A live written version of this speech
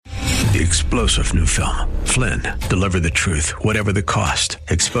The explosive new film, Flynn, deliver the truth, whatever the cost,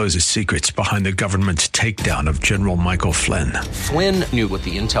 exposes secrets behind the government's takedown of General Michael Flynn. Flynn knew what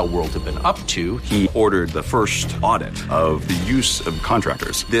the intel world had been up to. He ordered the first audit of the use of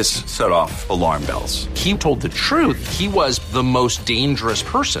contractors. This set off alarm bells. He told the truth. He was the most dangerous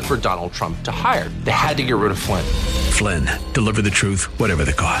person for Donald Trump to hire. They had to get rid of Flynn. Flynn, deliver the truth, whatever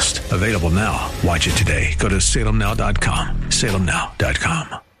the cost. Available now. Watch it today. Go to salemnow.com.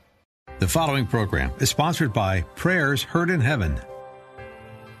 salemnow.com. The following program is sponsored by Prayers Heard in Heaven.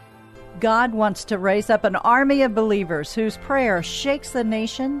 God wants to raise up an army of believers whose prayer shakes the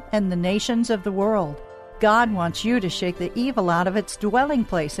nation and the nations of the world. God wants you to shake the evil out of its dwelling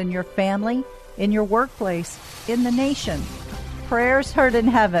place in your family, in your workplace, in the nation. Prayers Heard in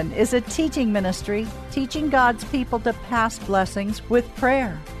Heaven is a teaching ministry teaching God's people to pass blessings with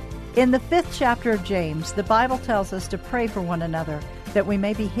prayer. In the 5th chapter of James, the Bible tells us to pray for one another that we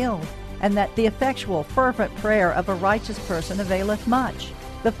may be healed, and that the effectual, fervent prayer of a righteous person availeth much.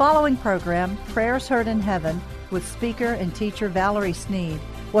 The following program, Prayers Heard in Heaven, with speaker and teacher Valerie Sneed,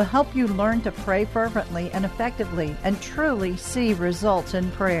 will help you learn to pray fervently and effectively and truly see results in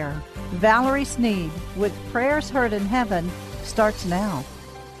prayer. Valerie Sneed with Prayers Heard in Heaven starts now.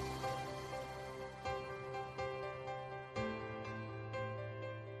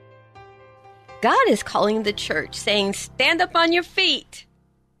 God is calling the church, saying, stand up on your feet.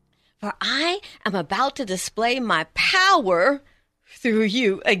 For I am about to display my power through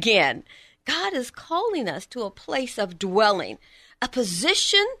you again. God is calling us to a place of dwelling, a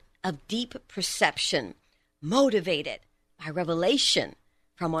position of deep perception, motivated by revelation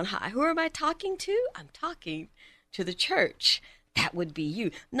from on high. Who am I talking to? I'm talking to the church. That would be you.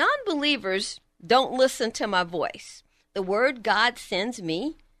 Non-believers don't listen to my voice. The word God sends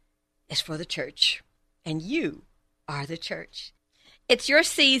me is for the church, and you are the church. It's your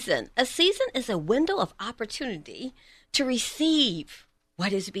season. A season is a window of opportunity to receive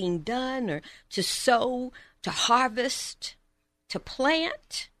what is being done, or to sow, to harvest, to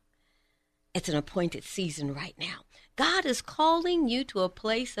plant. It's an appointed season right now. God is calling you to a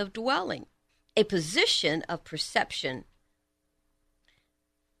place of dwelling, a position of perception.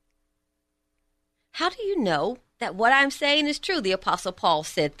 How do you know that what I'm saying is true? The Apostle Paul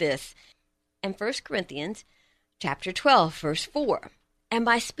said this in 1 Corinthians chapter 12, verse 4. And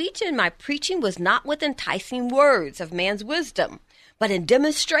my speech and my preaching was not with enticing words of man's wisdom, but in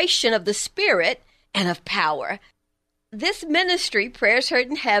demonstration of the Spirit and of power. This ministry, Prayers Heard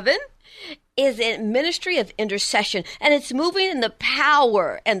in Heaven, is a ministry of intercession, and it's moving in the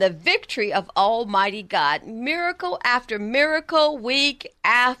power and the victory of Almighty God, miracle after miracle, week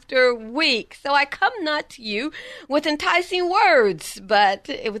after week. So I come not to you with enticing words, but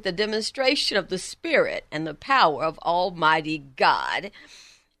with the demonstration of the Spirit and the power of Almighty God.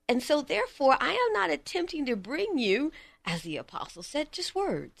 And so therefore, I am not attempting to bring you, as the apostle said, just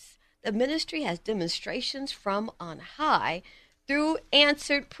words. The ministry has demonstrations from on high through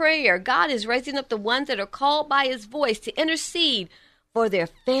answered prayer. God is raising up the ones that are called by his voice to intercede for their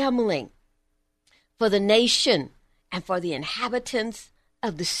family, for the nation, and for the inhabitants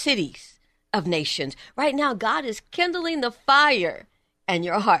of the cities of nations. Right now, God is kindling the fire in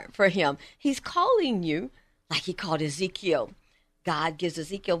your heart for him. He's calling you like he called Ezekiel. God gives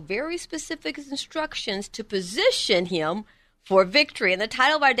Ezekiel very specific instructions to position him for victory. And the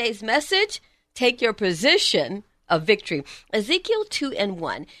title of our day's message, Take Your Position of Victory. Ezekiel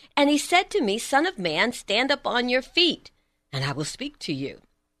 2:1. And he said to me, Son of man, stand up on your feet, and I will speak to you.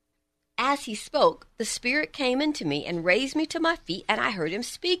 As he spoke, the Spirit came into me and raised me to my feet, and I heard him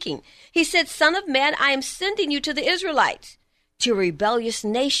speaking. He said, Son of man, I am sending you to the Israelites, to a rebellious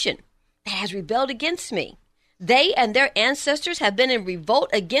nation that has rebelled against me. They and their ancestors have been in revolt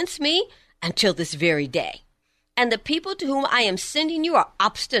against me until this very day. And the people to whom I am sending you are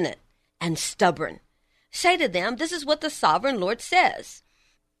obstinate and stubborn. Say to them, this is what the sovereign Lord says.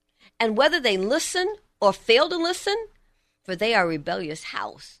 And whether they listen or fail to listen, for they are a rebellious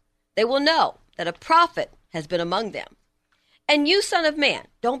house, they will know that a prophet has been among them. And you, son of man,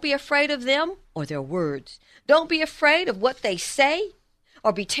 don't be afraid of them or their words. Don't be afraid of what they say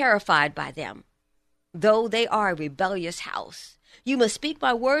or be terrified by them. Though they are a rebellious house, you must speak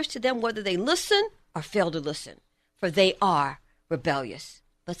my words to them whether they listen or fail to listen, for they are rebellious.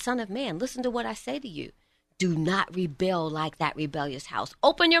 But son of man, listen to what I say to you. Do not rebel like that rebellious house.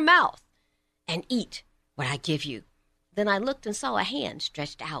 Open your mouth and eat what I give you. Then I looked and saw a hand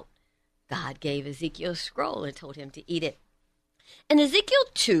stretched out. God gave Ezekiel a scroll and told him to eat it. In Ezekiel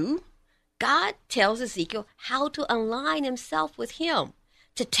 2, God tells Ezekiel how to align himself with him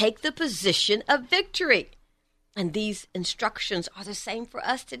to take the position of victory. And these instructions are the same for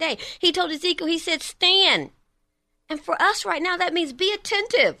us today. He told Ezekiel, he said, stand. And for us right now, that means be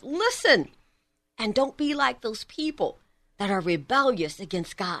attentive, listen, and don't be like those people that are rebellious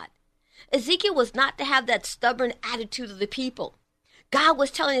against God. Ezekiel was not to have that stubborn attitude of the people. God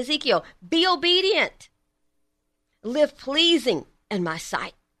was telling Ezekiel, be obedient, live pleasing in my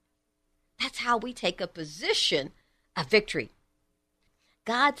sight. That's how we take a position of victory.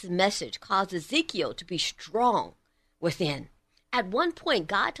 God's message caused Ezekiel to be strong within. At one point,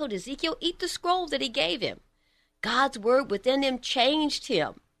 God told Ezekiel, eat the scroll that he gave him. God's word within him changed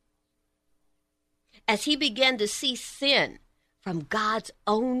him as he began to see sin from God's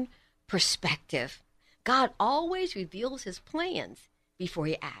own perspective. God always reveals his plans before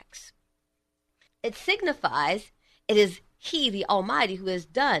he acts. It signifies it is he, the Almighty, who has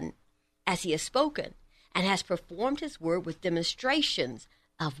done as he has spoken and has performed his word with demonstrations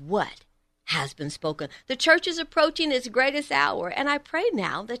of what has been spoken. The church is approaching its greatest hour, and I pray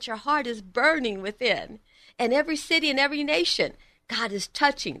now that your heart is burning within. In every city and every nation, God is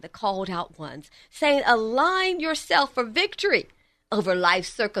touching the called out ones, saying, align yourself for victory over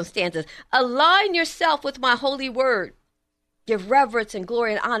life's circumstances. Align yourself with my holy word. Give reverence and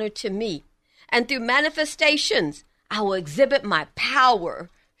glory and honor to me. And through manifestations, I will exhibit my power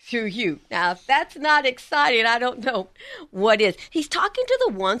through you. Now, if that's not exciting, I don't know what is. He's talking to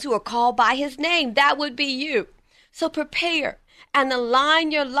the ones who are called by his name. That would be you. So prepare and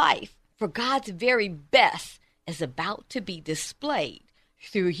align your life, for God's very best is about to be displayed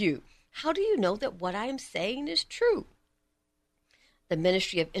through you. How do you know that what I am saying is true? The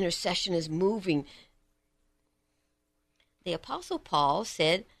ministry of intercession is moving. The Apostle Paul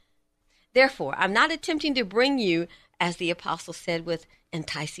said, therefore, I'm not attempting to bring you, as the apostle said, with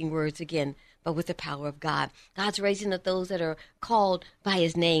enticing words again, but with the power of God. God's raising up those that are called by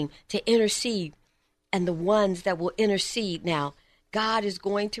his name to intercede. And the ones that will intercede now, God is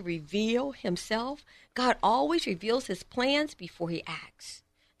going to reveal himself. God always reveals his plans before he acts.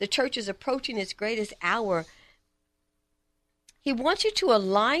 The church is approaching its greatest hour. He wants you to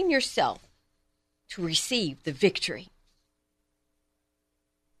align yourself to receive the victory.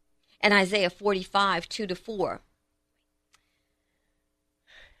 In Isaiah 45, 2-4,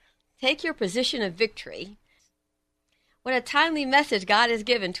 take your position of victory. What a timely message God has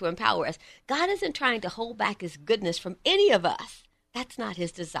given to empower us. God isn't trying to hold back his goodness from any of us. That's not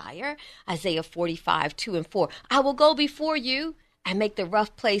his desire. Isaiah 45, 2-4. I will go before you and make the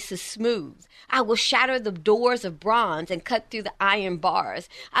rough places smooth. I will shatter the doors of bronze and cut through the iron bars.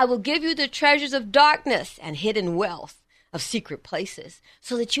 I will give you the treasures of darkness and hidden wealth of secret places,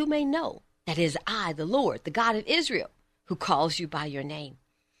 so that you may know that it is I, the Lord, the God of Israel, who calls you by your name.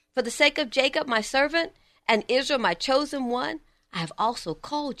 For the sake of Jacob, my servant, and Israel, my chosen one, I have also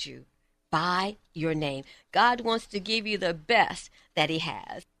called you by your name. God wants to give you the best that he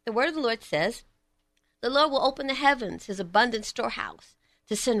has. The word of the Lord says, the Lord will open the heavens, his abundant storehouse,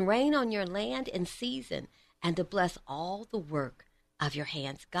 to send rain on your land in season and to bless all the work of your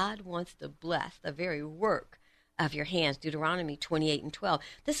hands. God wants to bless the very work of your hands. Deuteronomy 28:12.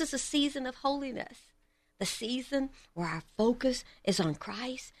 This is a season of holiness, the season where our focus is on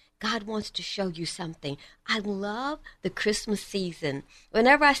Christ. God wants to show you something. I love the Christmas season.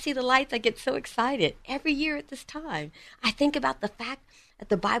 Whenever I see the lights, I get so excited. Every year at this time, I think about the fact that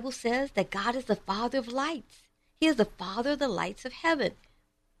the Bible says that God is the Father of lights. He is the Father of the lights of heaven.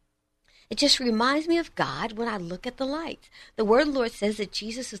 It just reminds me of God when I look at the lights. The word of the Lord says that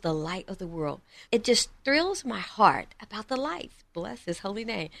Jesus is the light of the world. It just thrills my heart about the lights. Bless his holy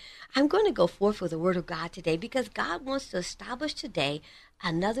name. I'm going to go forth with the word of God today because God wants to establish today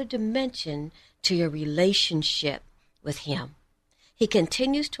another dimension to your relationship with him. He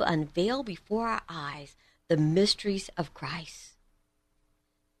continues to unveil before our eyes the mysteries of Christ.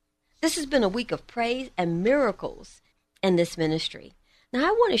 This has been a week of praise and miracles in this ministry. Now,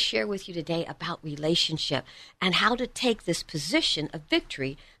 I want to share with you today about relationship and how to take this position of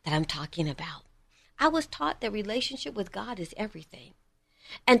victory that I'm talking about. I was taught that relationship with God is everything,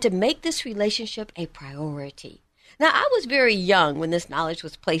 and to make this relationship a priority. Now, I was very young when this knowledge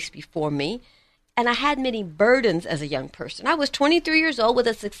was placed before me, and I had many burdens as a young person. I was 23 years old with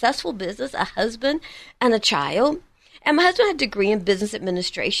a successful business, a husband, and a child. And my husband had a degree in business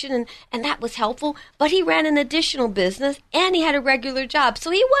administration, and that was helpful. But he ran an additional business, and he had a regular job.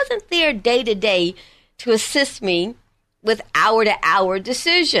 So he wasn't there day to day to assist me with hour-to-hour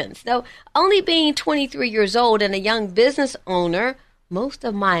decisions. Now, only being 23 years old and a young business owner, most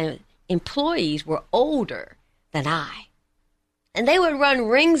of my employees were older than I. And they would run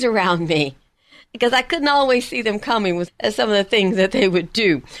rings around me because I couldn't always see them coming with some of the things that they would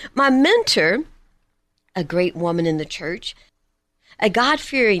do. My mentor a great woman in the church, a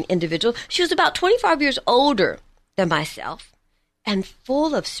God-fearing individual. She was about 25 years older than myself and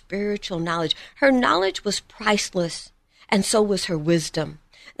full of spiritual knowledge. Her knowledge was priceless, and so was her wisdom.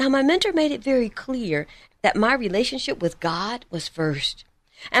 Now, my mentor made it very clear that my relationship with God was first.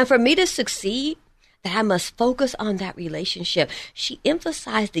 And for me to succeed, that I must focus on that relationship. She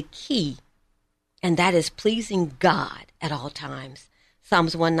emphasized the key, and that is pleasing God at all times.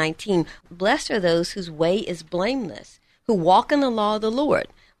 Psalms 119, blessed are those whose way is blameless, who walk in the law of the Lord.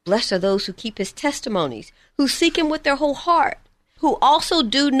 Blessed are those who keep his testimonies, who seek him with their whole heart, who also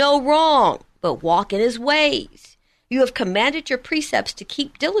do no wrong, but walk in his ways. You have commanded your precepts to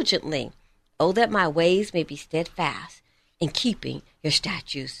keep diligently. Oh, that my ways may be steadfast in keeping your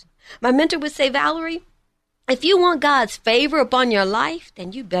statutes. My mentor would say, Valerie, if you want God's favor upon your life,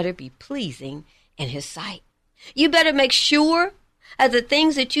 then you better be pleasing in his sight. You better make sure that the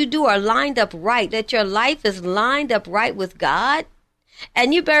things that you do are lined up right, that your life is lined up right with God,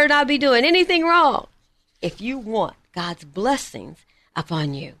 and you better not be doing anything wrong. If you want God's blessings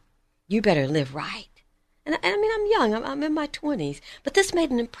upon you, you better live right. And I mean, I'm young, I'm in my 20s, but this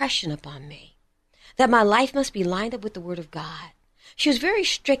made an impression upon me, that my life must be lined up with the Word of God. She was very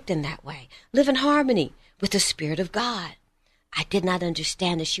strict in that way. Live in harmony with the Spirit of God. I did not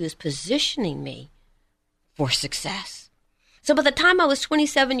understand that she was positioning me for success. So by the time I was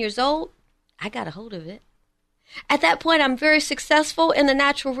 27 years old, I got a hold of it. At that point, I'm very successful in the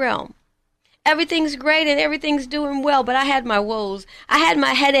natural realm. Everything's great and everything's doing well, but I had my woes. I had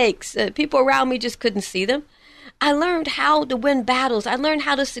my headaches. People around me just couldn't see them. I learned how to win battles. I learned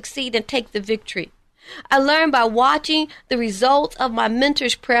how to succeed and take the victory. I learned by watching the results of my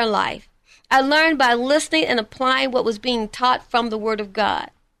mentor's prayer life. I learned by listening and applying what was being taught from the Word of God.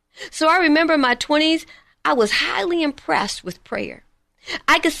 So I remember in my 20s, I was highly impressed with prayer.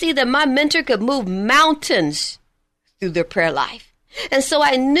 I could see that my mentor could move mountains through their prayer life. And so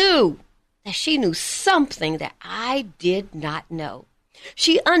I knew that she knew something that I did not know.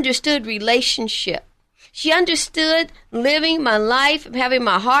 She understood relationship. She understood living my life, having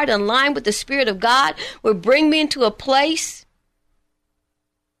my heart in line with the Spirit of God would bring me into a place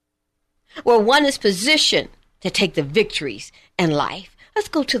where one is positioned to take the victories in life. Let's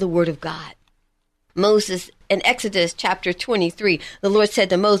go to the Word of God. Moses, in Exodus chapter 23, the Lord said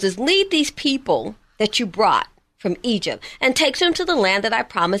to Moses, lead these people that you brought from Egypt and take them to the land that I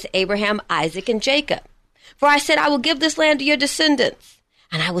promised Abraham, Isaac, and Jacob. For I said, I will give this land to your descendants,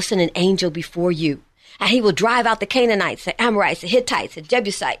 and I will send an angel before you, and he will drive out the Canaanites, the Amorites, the Hittites, the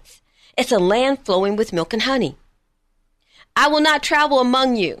Jebusites. It's a land flowing with milk and honey. I will not travel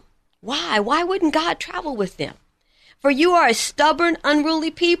among you. Why? Why wouldn't God travel with them? For you are a stubborn,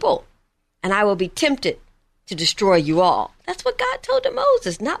 unruly people, and I will be tempted to destroy you all. That's what God told to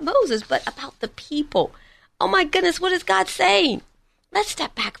Moses, not Moses, but about the people. Oh my goodness, what is God saying? Let's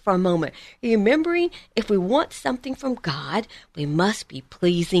step back for a moment. Remembering, if we want something from God, we must be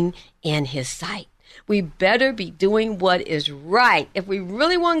pleasing in his sight. We better be doing what is right if we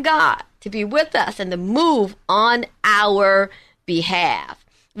really want God to be with us and to move on our behalf.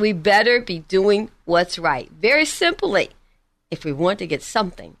 We better be doing what's right. Very simply, if we want to get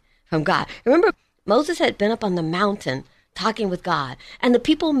something from God. Remember, Moses had been up on the mountain talking with God, and the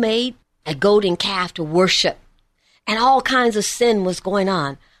people made a golden calf to worship, and all kinds of sin was going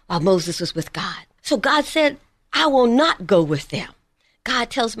on while Moses was with God. So God said, I will not go with them. God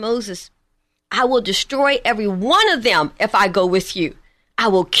tells Moses, I will destroy every one of them if I go with you. I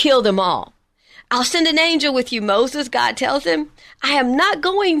will kill them all. I'll send an angel with you, Moses, God tells him. I am not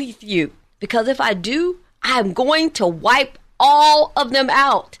going with you, because if I do, I am going to wipe all of them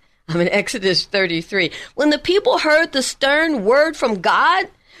out. I'm in Exodus 33. When the people heard the stern word from God,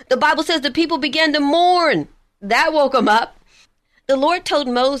 the Bible says the people began to mourn. That woke them up. The Lord told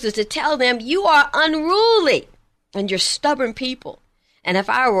Moses to tell them, you are unruly and you're stubborn people. And if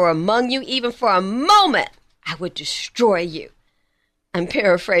I were among you even for a moment, I would destroy you. I'm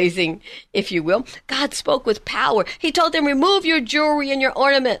paraphrasing, if you will. God spoke with power. He told them, remove your jewelry and your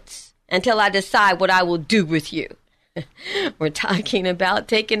ornaments until I decide what I will do with you. We're talking about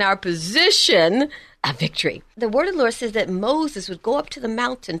taking our position of victory. The word of the Lord says that Moses would go up to the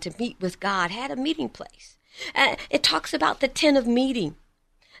mountain to meet with God, had a meeting place. It talks about the tent of meeting,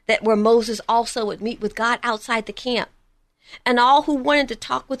 that where Moses also would meet with God outside the camp. And all who wanted to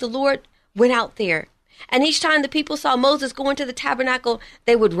talk with the Lord went out there. And each time the people saw Moses go into the tabernacle,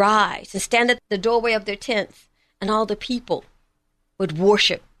 they would rise and stand at the doorway of their tents. And all the people would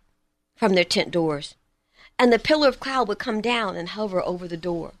worship from their tent doors. And the pillar of cloud would come down and hover over the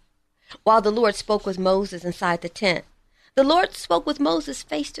door, while the Lord spoke with Moses inside the tent. The Lord spoke with Moses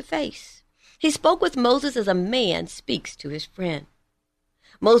face to face. He spoke with Moses as a man speaks to his friend.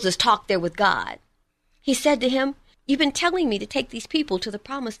 Moses talked there with God. He said to him, "You've been telling me to take these people to the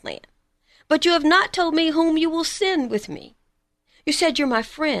promised land, but you have not told me whom you will send with me. You said you're my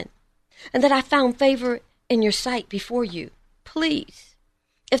friend, and that I found favor in your sight before you. Please,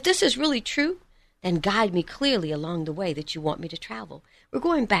 if this is really true, then guide me clearly along the way that you want me to travel." We're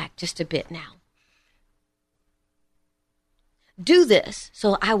going back just a bit now. "Do this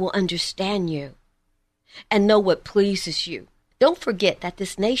so I will understand you and know what pleases you. Don't forget that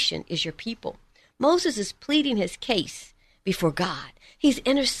this nation is your people." Moses is pleading his case before God. He's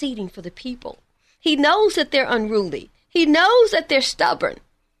interceding for the people. He knows that they're unruly. He knows that they're stubborn.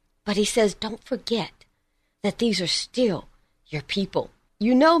 But he says, don't forget that these are still your people.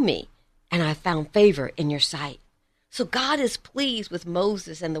 You know me, and I found favor in your sight. So God is pleased with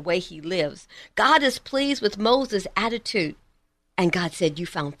Moses and the way he lives. God is pleased with Moses' attitude. And God said, you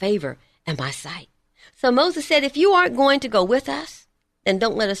found favor in my sight. So Moses said, if you aren't going to go with us, then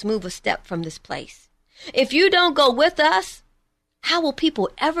don't let us move a step from this place. If you don't go with us, how will people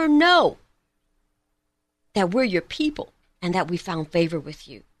ever know that we're your people and that we found favor with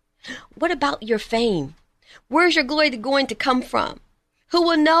you? What about your fame? Where's your glory going to come from? Who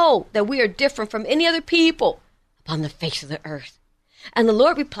will know that we are different from any other people upon the face of the earth? And the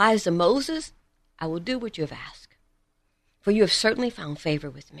Lord replies to Moses, I will do what you have asked, for you have certainly found favor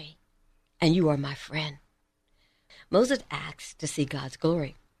with me, and you are my friend. Moses asks to see God's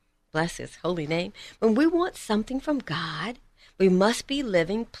glory. Bless his holy name. When we want something from God, we must be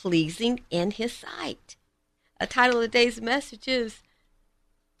living pleasing in his sight. A title of today's message is,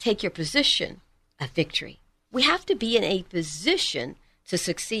 Take Your Position of Victory. We have to be in a position to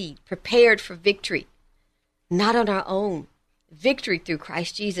succeed, prepared for victory, not on our own. Victory through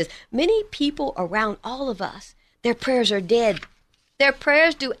Christ Jesus. Many people around all of us, their prayers are dead. Their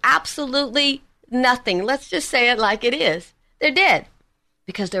prayers do absolutely nothing. Let's just say it like it is. They're dead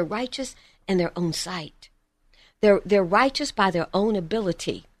because they're righteous in their own sight. They're righteous by their own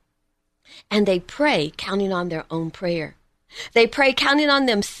ability. And they pray counting on their own prayer. They pray counting on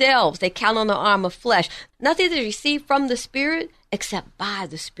themselves. They count on the arm of flesh. Nothing to receive from the Spirit except by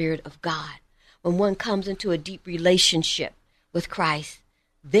the Spirit of God. When one comes into a deep relationship with Christ,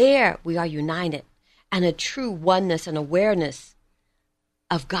 there we are united, and a true oneness and awareness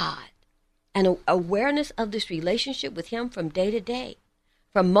of God, and an awareness of this relationship with him from day to day,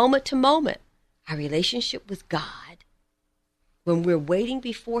 from moment to moment, our relationship with God, when we're waiting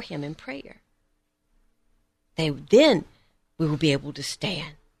before him in prayer. Then we will be able to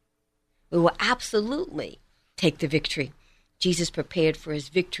stand. We will absolutely take the victory. Jesus prepared for his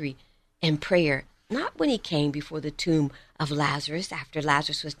victory in prayer, not when he came before the tomb of Lazarus after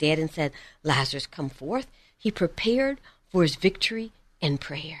Lazarus was dead and said, Lazarus, come forth. He prepared for his victory in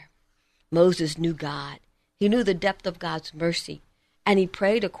prayer. Moses knew God. He knew the depth of God's mercy, and he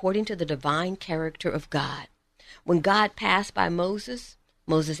prayed according to the divine character of God. When God passed by Moses,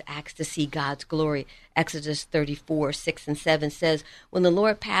 Moses asked to see God's glory. Exodus 34, 6 and 7 says, when the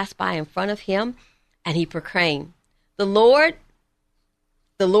Lord passed by in front of him, and he proclaimed, the Lord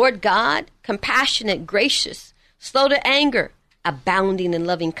God, compassionate, gracious, slow to anger, abounding in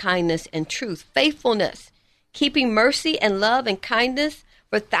loving kindness and truth, faithfulness, keeping mercy and love and kindness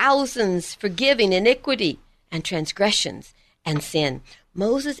for thousands, forgiving iniquity and transgressions and sin.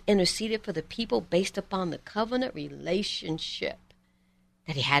 Moses interceded for the people based upon the covenant relationship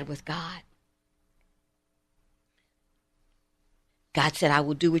that he had with God. God said, I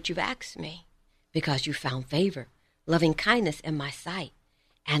will do what you've asked me because you found favor, loving kindness in my sight.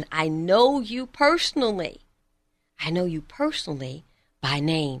 And I know you personally. I know you personally by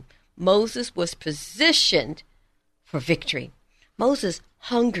name. Moses was positioned for victory. Moses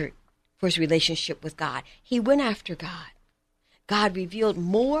hungered for his relationship with God. He went after God. God revealed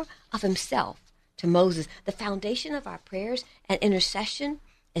more of himself to Moses. The foundation of our prayers and intercession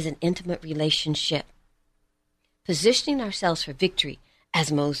is an intimate relationship. Positioning ourselves for victory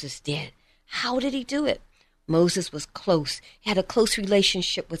as Moses did. How did he do it? Moses was close. He had a close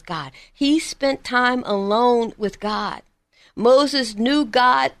relationship with God. He spent time alone with God. Moses knew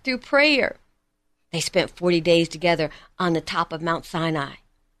God through prayer. They spent 40 days together on the top of Mount Sinai.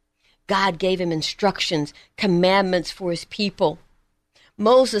 God gave him instructions, commandments for his people.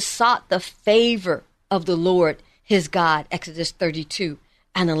 Moses sought the favor of the Lord, his God, Exodus 32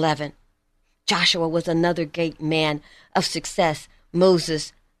 and 11. Joshua was another great man of success,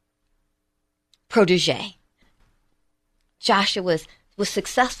 Moses' protege. Joshua was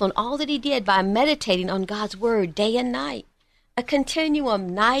successful in all that he did by meditating on God's word day and night, a continuum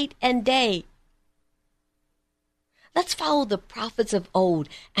night and day. Let's follow the prophets of old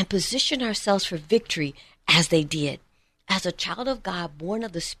and position ourselves for victory as they did. As a child of God born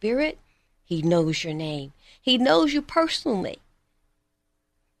of the Spirit, He knows your name. He knows you personally.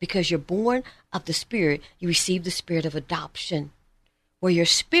 Because you're born of the Spirit, you receive the spirit of adoption, where your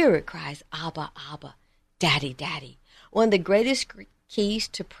spirit cries, Abba, Abba, Daddy, Daddy. One of the greatest keys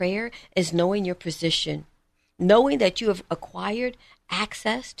to prayer is knowing your position, knowing that you have acquired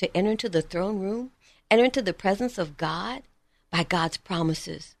access to enter into the throne room, enter into the presence of God by God's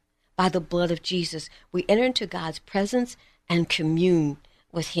promises, by the blood of Jesus. We enter into God's presence and commune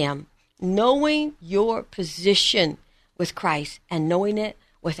with Him, knowing your position with Christ and knowing it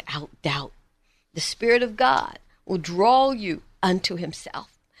without doubt. The Spirit of God will draw you unto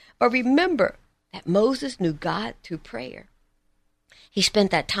Himself. But remember that Moses knew God through prayer. He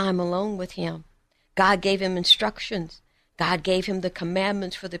spent that time alone with Him. God gave him instructions. God gave him the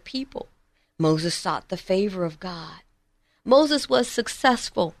commandments for the people. Moses sought the favor of God. Moses was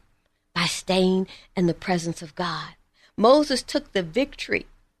successful by staying in the presence of God. Moses took the victory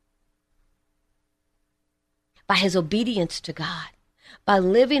by his obedience to God, by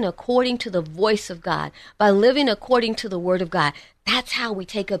living according to the voice of God, by living according to the word of God. That's how we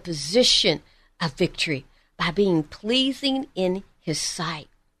take a position of victory, by being pleasing in His sight.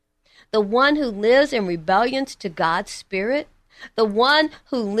 The one who lives in rebellion to God's Spirit, the one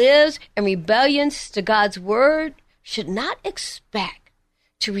who lives in rebellion to God's word, should not expect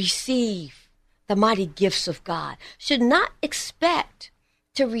to receive the mighty gifts of God, should not expect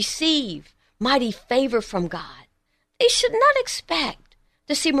to receive mighty favor from God. They should not expect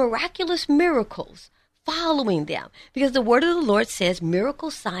to see miraculous miracles following them, because the word of the Lord says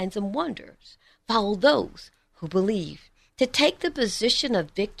miracles, signs, and wonders follow those who believe. To take the position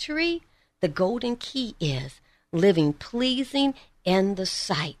of victory, the golden key is living pleasing in the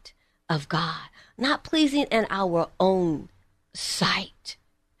sight of God, not pleasing in our own sight.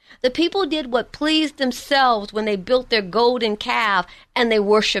 The people did what pleased themselves when they built their golden calf and they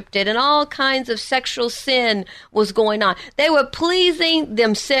worshiped it, and all kinds of sexual sin was going on. They were pleasing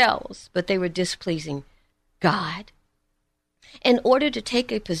themselves, but they were displeasing God. In order to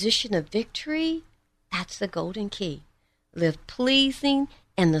take a position of victory, that's the golden key. Live pleasing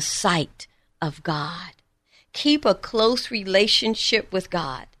in the sight of God. Keep a close relationship with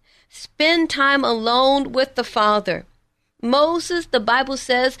God. Spend time alone with the Father. Moses, the Bible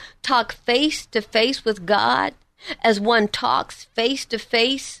says, talked face to face with God as one talks face to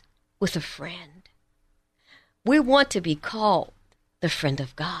face with a friend. We want to be called the friend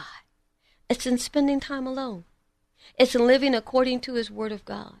of God. It's in spending time alone. It's in living according to His word of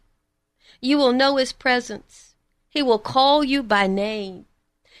God. You will know His presence. He will call you by name.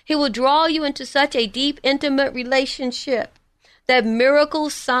 He will draw you into such a deep, intimate relationship that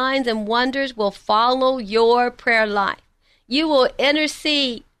miracles, signs, and wonders will follow your prayer life. You will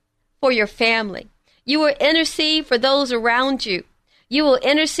intercede for your family. You will intercede for those around you. You will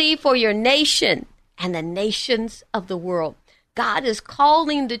intercede for your nation and the nations of the world. God is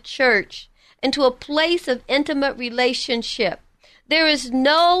calling the church into a place of intimate relationship. There is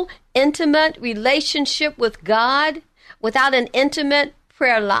no intimate relationship with God without an intimate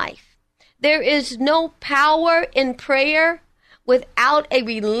prayer life. There is no power in prayer without a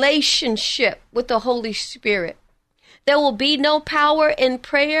relationship with the Holy Spirit. There will be no power in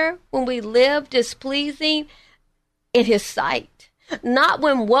prayer when we live displeasing in His sight. Not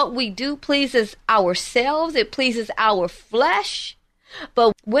when what we do pleases ourselves, it pleases our flesh,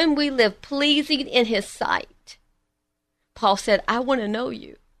 but when we live pleasing in His sight. Paul said, I want to know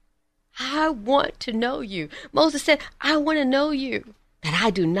you. I want to know you. Moses said, I want to know you, that I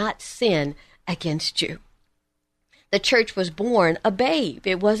do not sin against you. The church was born a babe.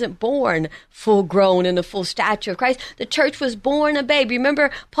 It wasn't born full grown in the full stature of Christ. The church was born a babe.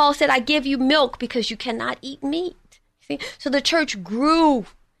 Remember, Paul said, I give you milk because you cannot eat meat. See? So the church grew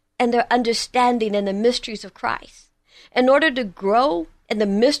in their understanding and the mysteries of Christ. In order to grow in the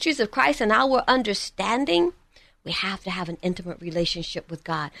mysteries of Christ and our understanding, we have to have an intimate relationship with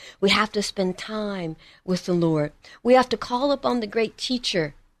God. We have to spend time with the Lord. We have to call upon the great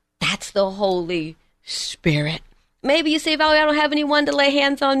teacher. That's the Holy Spirit. Maybe you say, Valerie, I don't have anyone to lay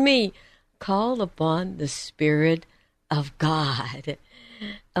hands on me. Call upon the Spirit of God.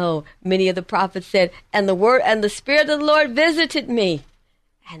 Oh, many of the prophets said, and the Spirit of the Lord visited me.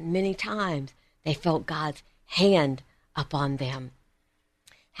 And many times they felt God's hand upon them.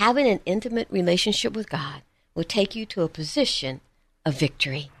 Having an intimate relationship with God will take you to a position of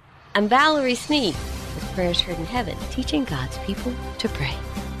victory. I'm Valerie Sneed with Prayers Heard in Heaven, teaching God's people to pray.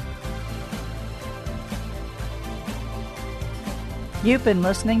 You've been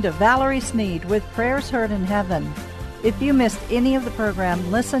listening to Valerie Sneed with Prayers Heard in Heaven. If you missed any of the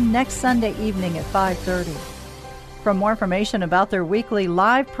program, listen next Sunday evening at 5:30. For more information about their weekly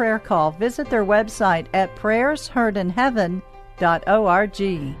live prayer call, visit their website at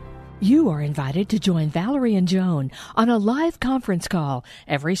prayersheardinheaven.org. You are invited to join Valerie and Joan on a live conference call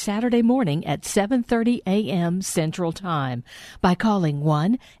every Saturday morning at 7:30 a.m. Central Time by calling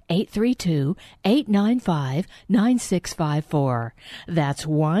 1-832-895-9654. That's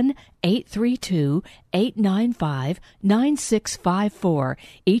 1-832-895-9654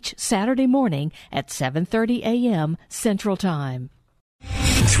 each Saturday morning at 7:30 a.m. Central Time.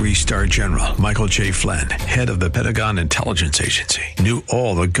 3-star General Michael J. Flynn, head of the Pentagon Intelligence Agency, knew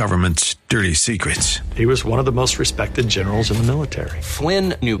all the government's dirty secrets. He was one of the most respected generals in the military.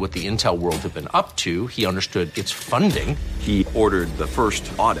 Flynn knew what the intel world had been up to. He understood its funding. He ordered the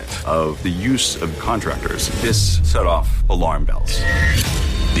first audit of the use of contractors. This set off alarm bells.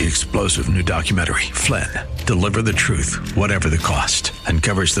 The explosive new documentary, Flynn, Deliver the Truth, Whatever the Cost,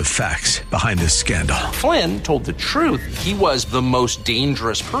 uncovers the facts behind this scandal. Flynn told the truth. He was the most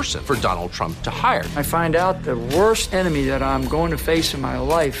dangerous person for Donald Trump to hire. I find out the worst enemy that I'm going to face in my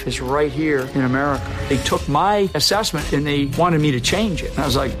life is right here in America. They took my assessment and they wanted me to change it. And I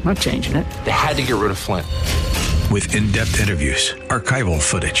was like, I'm not changing it. They had to get rid of Flynn. With in-depth interviews, archival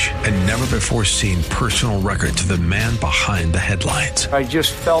footage, and never-before-seen personal records of the man behind the headlines. I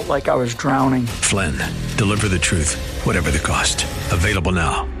just felt like I was drowning. Flynn, Deliver the Truth, Whatever the Cost. Available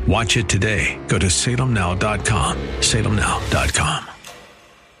now. Watch it today. Go to salemnow.com. salemnow.com.